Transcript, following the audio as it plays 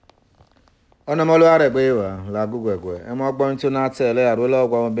Ona molware bewa la gugwegwe. Emo gbonto na tele arola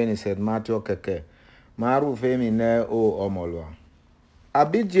ogwa beni said Matthew keke. Maru femi ne o omolwa.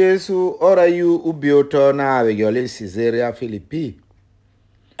 Abi Jesu ora yu ubioto na awegole Caesarea Philippi.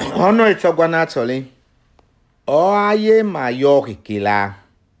 Ono itogwa na toli. O aye ma yo kikila.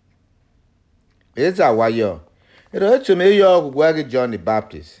 Eza wayo. Ero etu me yo gugwagi John the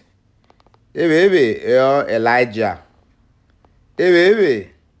Baptist. Ebe Elijah. Ebe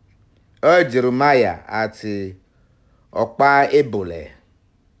Jeremiah ati ọ̀pá ebùlẹ̀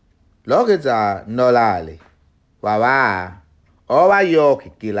lọ́kìtà nọ́láàlì wàwá ọwá yọ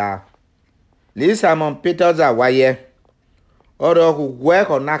kìkìlá lì Simon Peters àwáyé ọ̀rọ̀ ọkù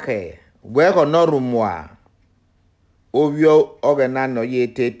gwẹ́kọ̀ nákẹ̀ gwẹ́kọ̀ nọ́rùmùà ovio ọ̀gẹ̀nà nọ yé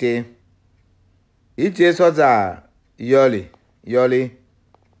tètè ìtì sọ́tà yọlì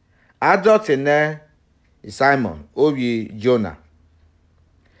àjọtìnẹ́ Simon obi Jonah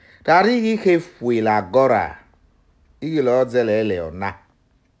tari ihe fuila gora igile ozele ele ona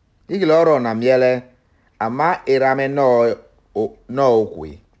igile oro na miele ama irame no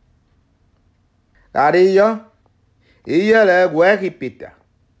okwe tari yo iyele gweki pita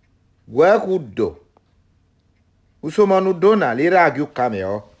gweku do usomonu dona lira agyu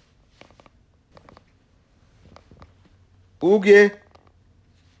kameo uge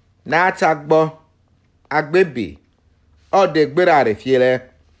na atagbo agbebi odegbera refiele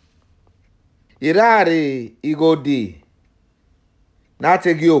irari igodi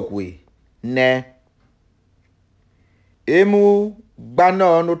nategi okwe ne emu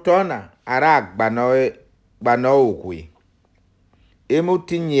gbano nutona ara gbano okwe emu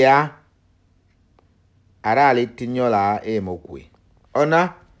tinya ara le tinyola emokwe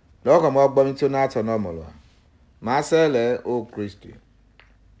ona loko mo gbomito na tono molo ma sele o Kristi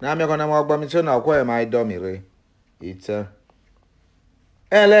na me kona mo gbomito na kwa ma idomire ita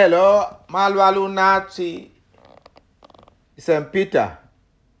elelo malwalu nati St. Peter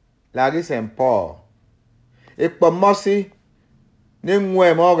lagi St. Paul ikpomosi ni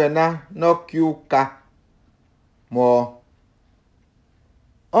nwe mo gena no kiuka mo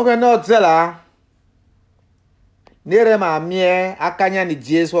ogena zela nire ma mie akanya ni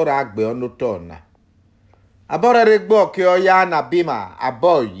Jesu ra agbe onu tona abore regbo ki o ya na bima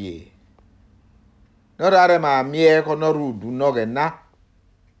aboye no rare ma mie ko no rudu no gena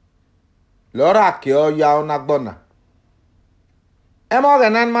lora ke o ya ona gbona emo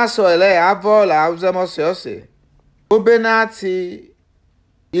ganan maso ele avola uzemo seose obenati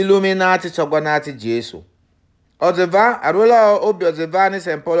illuminati chogwanati Jesu odeva arola obi odeva ni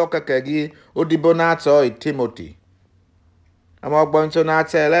St. Paul kekegi odibonato Timothy amo gbonto na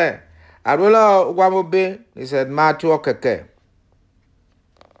tele arola ugwamobe ni said Matthew keke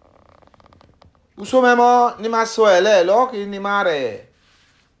usomemo ni maso ele loki ni mare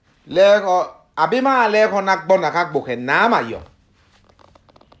lego abima lego nakbona kakboke nama yo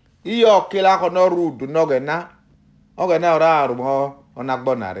iyo kila kono rudu nogena ogena ora arumo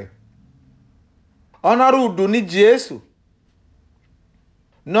onagbonare ona rudu ni Jesu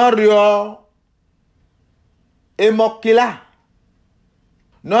norio emokila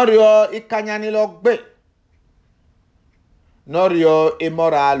norio ikanyani logbe norio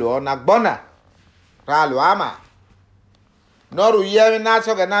emoralu onagbona ralu ama noru yemi na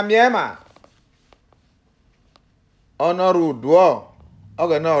soge na miema onoru duo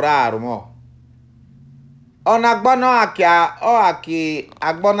oge no rarumo onagbono akia o aki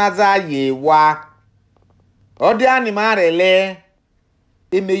agbonaza ye wa odi animare le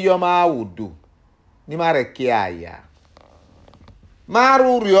imeyoma wudu ni mare kiaya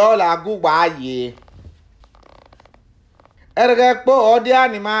maru riola gugba ye erge po odi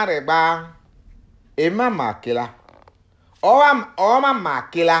animare ba emama kila Oma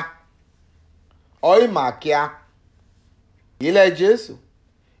makila. Oi makia. Ile Jesu.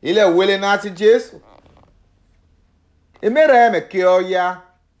 Ile wele nati Jesu. Emere me kio ya.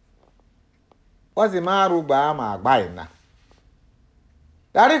 Wazi maru ba ma agbaina.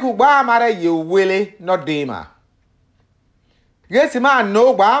 Dari ku ba mare ye wele no dema. Gesi ma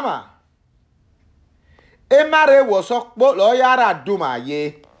no ba ma. Emare wo sokpo lo yara duma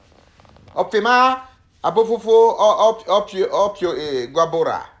ye. Optima abofofo opio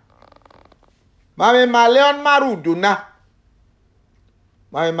gwabora mami maleon maruduna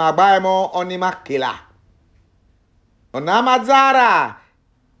mami magbaemo onima kila ona mazara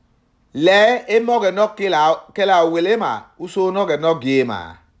le emoge no kila welema uso no ge no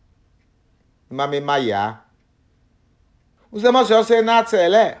gema mami maya usemo se na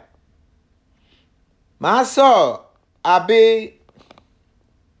tele maso abi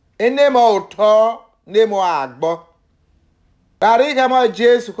enemo uto nemo agbo tari kama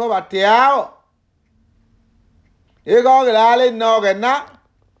Jesu ko bateao Ego gale no gena.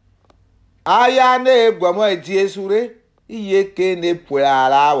 Aya ne gwamo Jesu re. Iye ke ne pula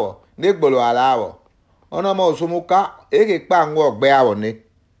alawo. Ne gbolo alawo. Ono mo sumuka. Ege pa ngwo gbe awo ne.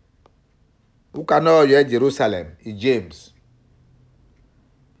 Uka no ye Jerusalem. I James.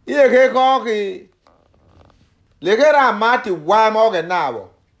 Iye ke koki. Legera mati wa mo gena awo.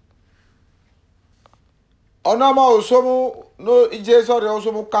 Ono mo usumu no Jesu re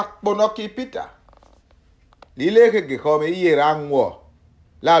usumu kakpo no ki Peter. Lile ke kome iye rangwo.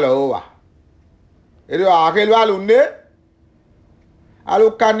 Lalo owa. Edo akelu alunde.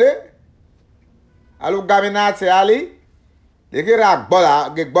 Alu kande. Alu gaminate ali. Legera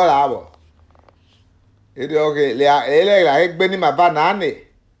gbola abo. Edo oke ele la egbeni mabanane.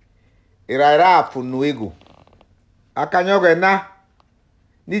 Ira afunu ego. Akanyoge na.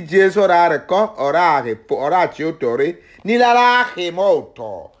 Ni Jesu rareko ora chiotore. Ni la hemo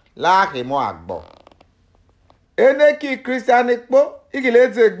to. La hemo agbo. Ene ki Christianikpo.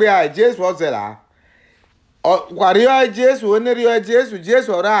 Igileze gbe a Jesu ozela. Wario Jesu. Ene rio Jesu.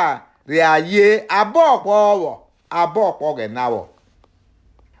 Jesu ora riaye. Abokwo owo. Abokwo genawo.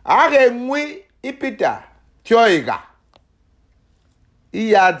 Age mwi ipita. Tioiga.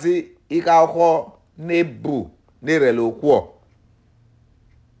 Iyadi ikakwo nebu. Nerelo kwo.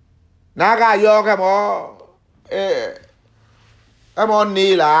 Naga yoke mo emo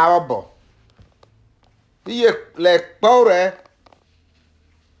ni la abo. Iye le pore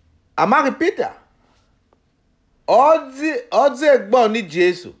amari Peter. Ozi egbo ni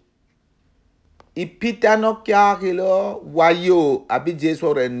Jesu. I Peter no kiakilo wayo abi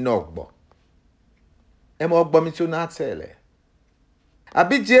Jesu re nogbo. Emo gbo mi tuna tele.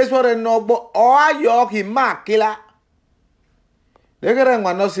 Abi Jesu re nogbo o ayo ki makila. Legere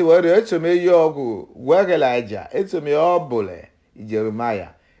ngwano si were etome yogu wegela eja etome obule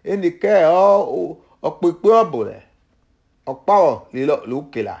Jeremiah enike opepe obule opawo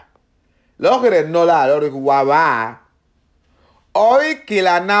lukila logere nola lori wawa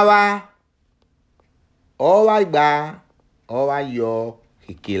oikila nawa owa igba owa yo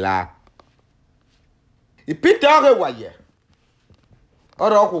hikila ipita oge waye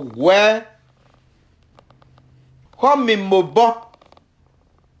oro ku we komi mobo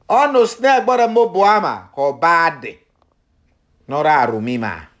ono snake bora mobo ama ko bade nora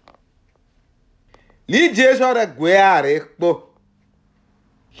arumima li Jesu re gweare po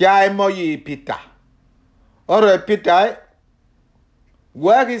kia emoyi Peter oro Peter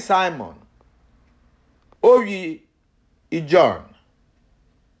wagi Simon oyi i John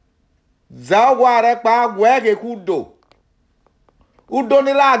zaware pa wege kudo udo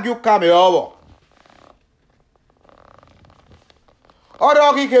ni lagyu kame owo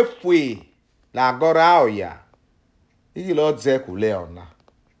oro kike fui la gora oya iki lo ze kule ona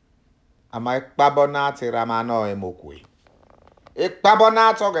ama ikpabona ti ramano emokwe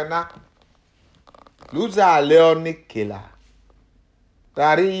ikpabona to gena luza leoni kila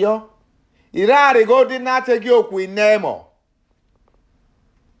tariyo irari godi na te gi okwu inemo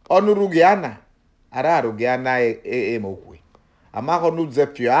onurugiana ararugiana emokwe ama konu ze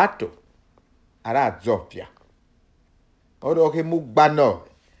fiato ara zofia oro ke mu gbano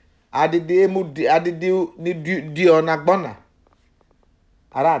adidi ni di ona gbona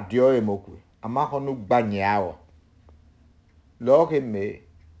ara dio emokwe ama konu gbanye awo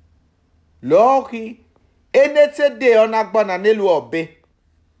loki enete de ona gbona nelu obe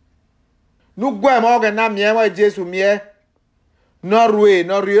nu gwe mo ge na mie mo Jesu mie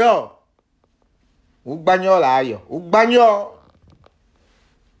norio ugbanyo la ayo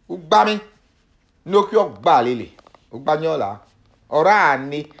ugbami noki ogba lele ugbanyola ora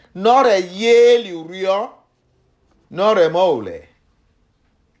ani nore yeli urio nore mole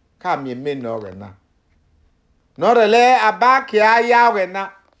kamye menore na nore le abaki ayawe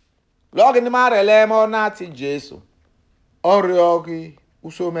na logi ni mare le mo na ti Jesu oriogi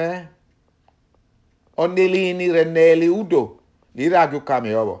usome oneli ni reneli udo ni raju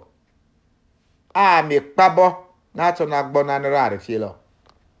kame obo mi pabo na to na gbo na nra fielo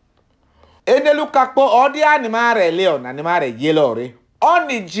enelu kakpo odi animare leon animare yelore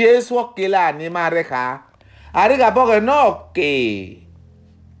oni Jesu okela animare ka ariga boge no ke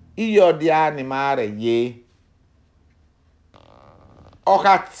iyo di animare ye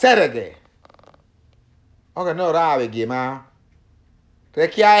oka serege oka no rawe gema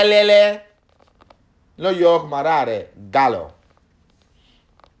rekia elele no yok marare galo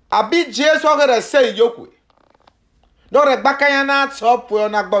abi Jesu ogere se yokwe no re bakanya na top we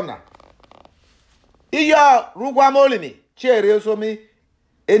na gbona iyo rugwa molini chere osomi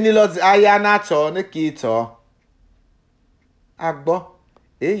enilo aya na to ne kito agbo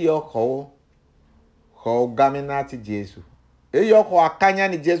eyo ko Ho gaminati Jesu. Eyo ko akanya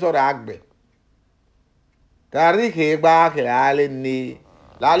ni Jesu ra agbe. Tari ke gba ke ale ni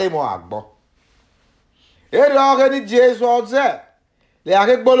lale mo agbo. Eri oge ni Jesu oze. Le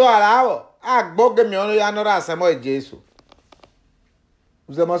ake gbolo alawo. Agbo ge mi onu ya no ra semo Jesu.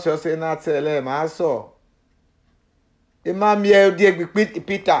 Uzemo se ose na tele ma so. Ima mi e di egbi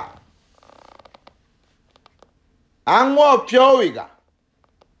Peter. Anwo pio wiga.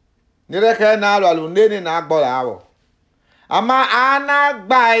 Nireke na alu neni na agbo lawo. Ama ana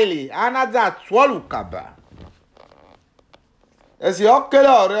gbaili, ana za twolu kaba. Esi okele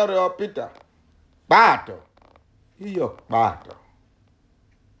ore Peter. Pato. Iyo pato.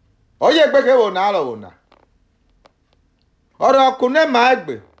 Oye gbeke wo na alo wo na. Oro kune ma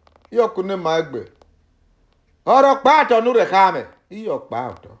egbe. Iyo kune ma egbe. Oro pato nu rekame. Iyo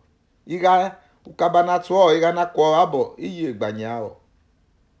pato. Iga ukaba na tuo, iga na kwa abo. Iye gbanyao.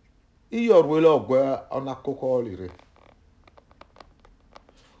 Iyo ruele ogwe ona koko olire.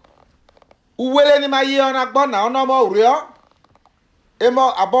 Uwele ni ma yi ona gbona ona mo urio.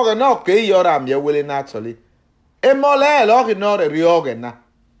 Emo aboge na ke yora mi wele na toli. Emo le lo ki no re rioge na.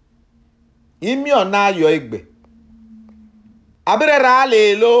 Imi ona yo egbe. Abere ra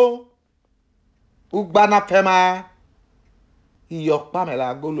le lo. Ugba na fema. Iyo pa me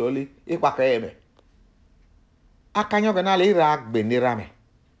la gololi ipa ke me. Akanyo ge na le ra gbe ni ra me.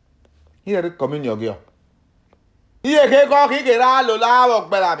 Iye ri communion gyo. Iye ke ko ki ke ra lo la wo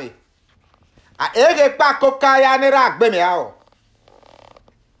gbe la mi. A ege pa ko kaya ni ra gbe mi awo.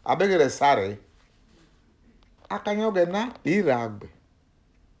 Abegere sare. Akanyo ge na ira gbe.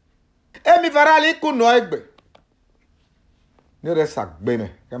 Emi farali kuno egbe. Ni re sa gbe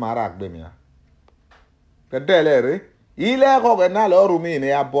me ke ma ra gbe mi a. Ke dele re ile ko ge na lo ru mi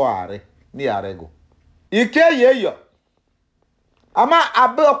me abo are ni arego. Ike ye yo. Ama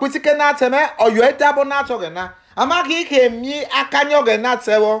abe opitike na teme oyo etabo na to ge na. Ama ki ke mi akanyo ge na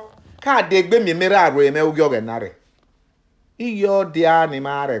tewo ka de gbe mi mere aro eme ugi ge na re. Iyo dia ni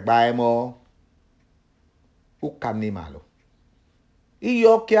mare gba emo. Ukani malo.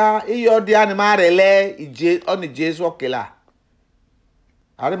 Iyo dia ni mare le oni Jesu okela.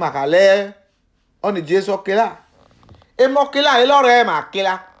 Ari makale oni Jesu okela. Emo kela elore ma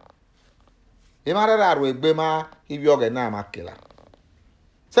kela. E mare aro egbe ma iyo ge na ma kela.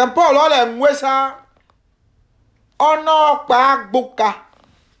 Saint Paul ole nwesa ono pa gbuka.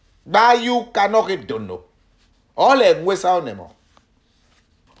 Gba yu kano ke dono. Ole nwesa onemo.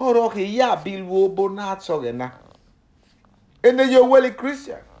 Oro ke ya bilu obo na atsoge na. Ene yo weli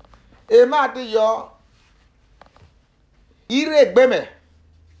Christian. E ma ti yo. Ire gbeme.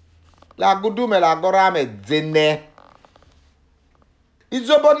 La gudu me la gora me zene.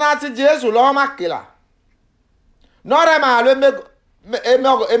 Izobo na ti Jesu lo makila. Nore ma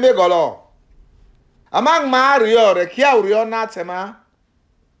lo emegolo. Amang ma rio re kia urio na tema.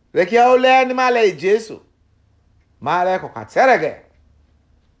 Re kia ole ni male Jesu. Male ko katerege.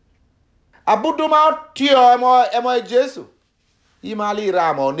 Abudu ma tio emo Jesu. Imali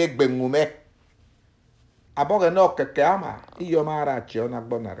ramo negbe ngume. Aboge no keke ama. Iyo mara chio na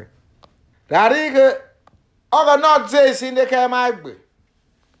gbonare. Rarige. Oga no zesi neke ma egbe.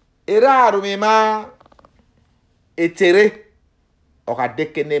 Ira arumi ma. Etere. Oga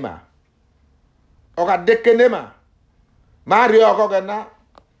dekenema. Oga dekenema. Mari oga na.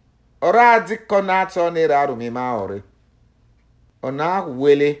 Ora dikko na to ni ira arumi ma ore. Ona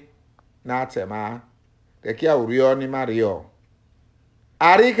wele. Na tema dekia urio ni Mario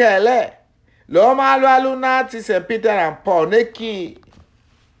arikele lo malu alu na ti St Peter and Paul neki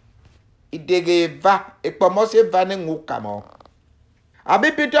idege va epomo se va ne ngukamo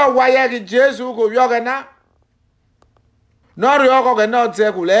abi Peter waya ki Jesu ko yoga na no rio ko na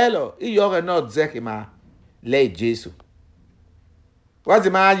ze kulelo I yoga na ze ki ma le Jesu wazi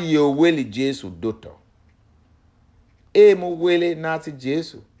ma yo weli Jesu doto e mo wele na ti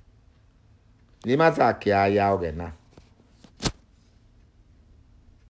Jesu Limata kia ya ogena.